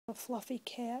A fluffy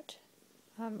cat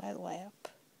on my lap,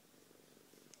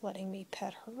 letting me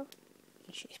pet her,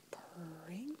 and she's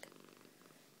purring.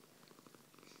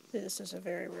 This is a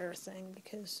very rare thing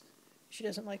because she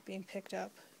doesn't like being picked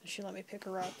up. She let me pick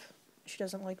her up. She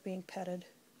doesn't like being petted,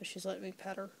 but she's let me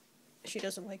pet her. She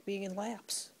doesn't like being in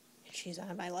laps, and she's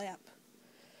on my lap.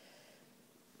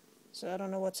 So I don't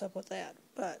know what's up with that,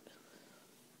 but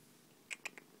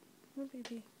oh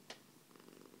baby,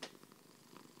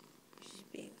 she's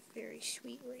being very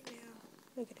sweet right now.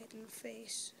 Look at that little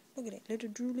face. Look at that little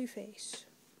drooly face.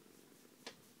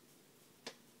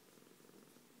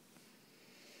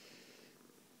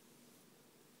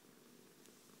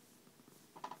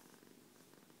 I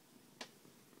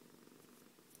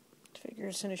figure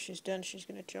as soon as she's done, she's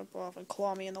going to jump off and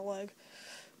claw me in the leg.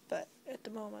 But at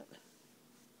the moment,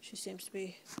 she seems to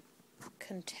be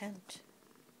content.